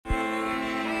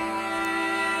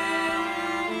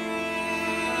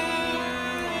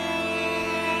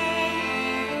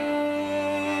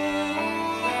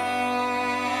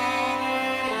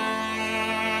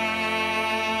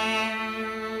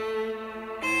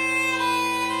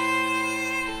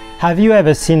Have you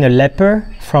ever seen a leper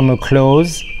from a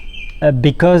close?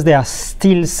 Because there are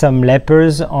still some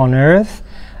lepers on earth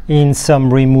in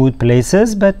some remote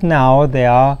places, but now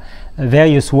there are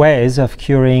various ways of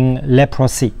curing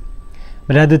leprosy.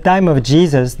 But at the time of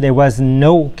Jesus, there was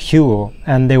no cure,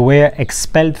 and they were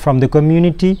expelled from the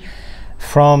community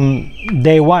from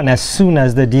day one, as soon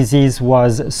as the disease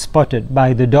was spotted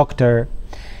by the doctor.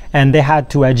 And they had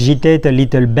to agitate a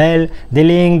little bell,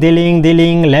 diling, diling,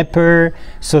 diling, leper,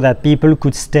 so that people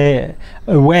could stay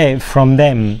away from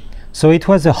them. So it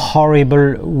was a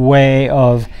horrible way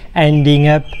of ending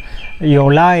up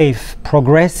your life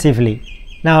progressively.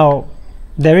 Now,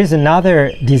 there is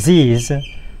another disease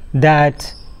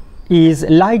that is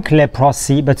like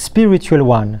leprosy, but spiritual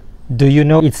one. Do you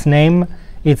know its name?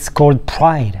 It's called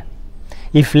pride.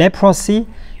 If leprosy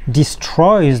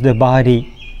destroys the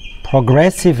body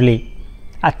progressively,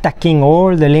 attacking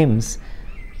all the limbs,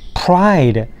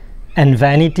 pride and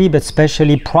vanity, but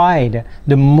especially pride,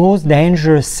 the most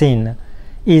dangerous sin,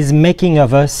 is making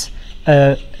of us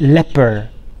a leper.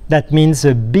 That means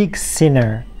a big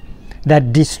sinner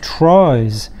that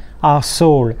destroys our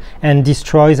soul and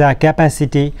destroys our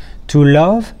capacity to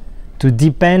love, to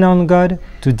depend on God,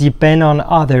 to depend on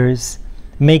others,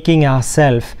 making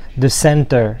ourselves the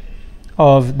center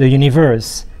of the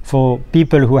universe for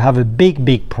people who have a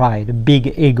big pride, a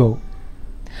big ego.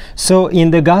 So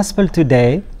in the gospel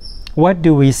today, what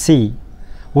do we see?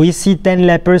 We see 10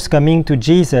 lepers coming to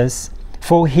Jesus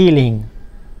for healing.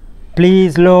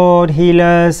 Please, Lord, heal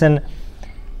us. And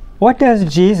what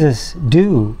does Jesus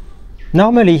do?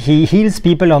 Normally he heals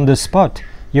people on the spot.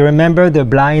 You remember the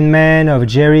blind man of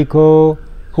Jericho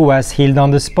who was healed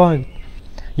on the spot.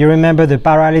 You remember the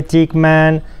paralytic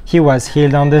man, he was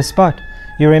healed on the spot.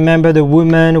 You remember the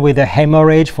woman with a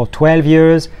hemorrhage for 12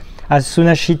 years. As soon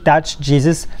as she touched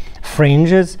Jesus'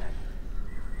 fringes,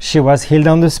 she was healed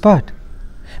on the spot.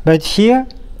 But here,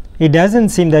 it doesn't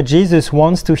seem that Jesus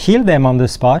wants to heal them on the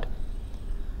spot.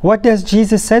 What does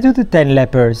Jesus say to the 10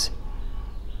 lepers?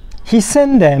 He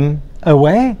sent them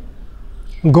away.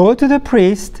 Go to the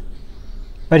priest,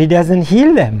 but he doesn't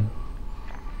heal them.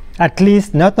 At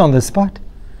least not on the spot.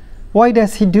 Why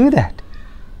does he do that?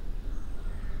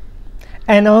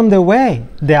 And on the way,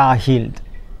 they are healed.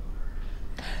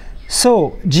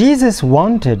 So, Jesus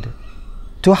wanted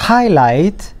to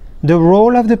highlight the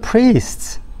role of the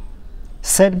priests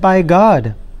set by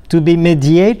God to be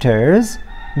mediators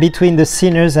between the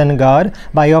sinners and God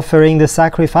by offering the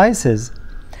sacrifices.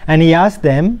 And he asked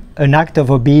them an act of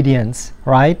obedience,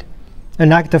 right?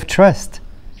 An act of trust.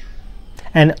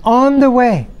 And on the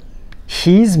way,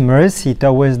 his mercy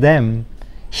towards them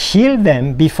healed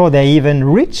them before they even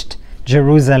reached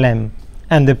Jerusalem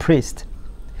and the priest.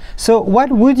 So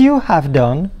what would you have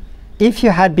done if you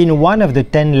had been one of the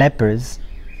 10 lepers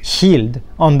healed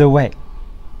on the way?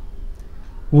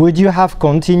 Would you have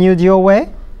continued your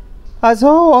way? As,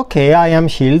 oh, okay, I am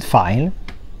healed, fine.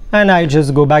 And I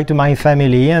just go back to my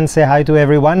family and say hi to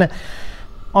everyone.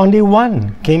 Only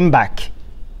one came back.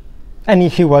 And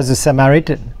he was a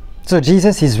Samaritan. So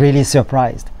Jesus is really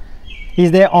surprised.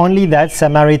 Is there only that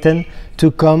Samaritan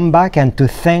to come back and to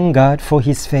thank God for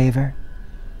his favor?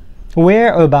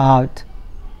 Where about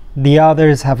the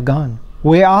others have gone?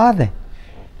 Where are they?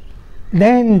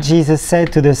 Then Jesus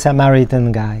said to the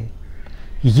Samaritan guy,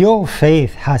 your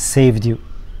faith has saved you.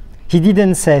 He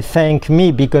didn't say thank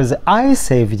me because I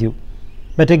saved you.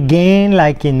 But again,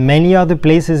 like in many other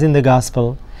places in the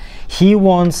gospel, he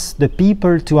wants the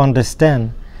people to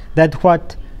understand that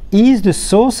what is the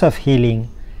source of healing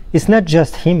is not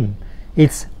just him.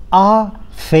 It's our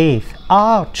faith,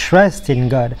 our trust in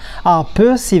God, our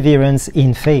perseverance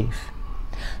in faith.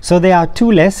 So there are two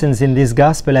lessons in this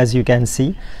gospel, as you can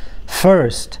see.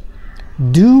 First,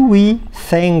 do we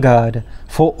thank God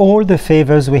for all the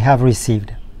favors we have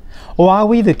received? Or are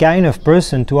we the kind of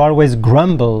person to always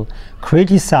grumble,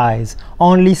 criticize,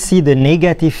 only see the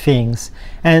negative things,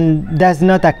 and does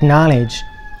not acknowledge,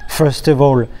 first of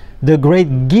all, the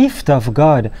great gift of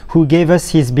God who gave us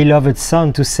his beloved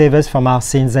Son to save us from our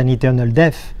sins and eternal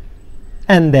death?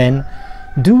 And then,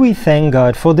 do we thank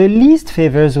God for the least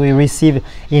favors we receive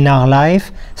in our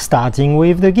life, starting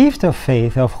with the gift of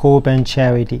faith, of hope and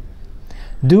charity?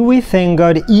 Do we thank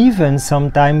God even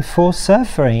sometimes for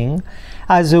suffering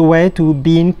as a way to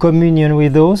be in communion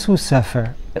with those who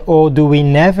suffer? Or do we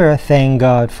never thank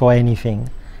God for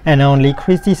anything and only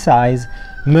criticize,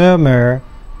 murmur,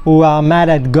 or are mad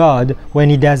at God when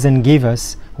he doesn't give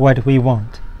us what we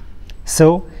want?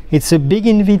 So it's a big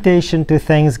invitation to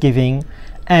thanksgiving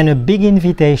and a big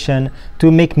invitation to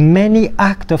make many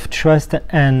acts of trust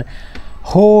and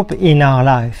hope in our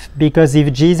life. Because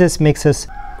if Jesus makes us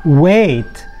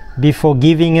wait before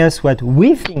giving us what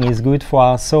we think is good for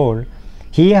our soul.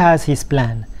 He has his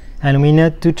plan, and we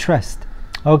need to trust.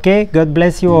 Okay, God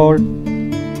bless you all.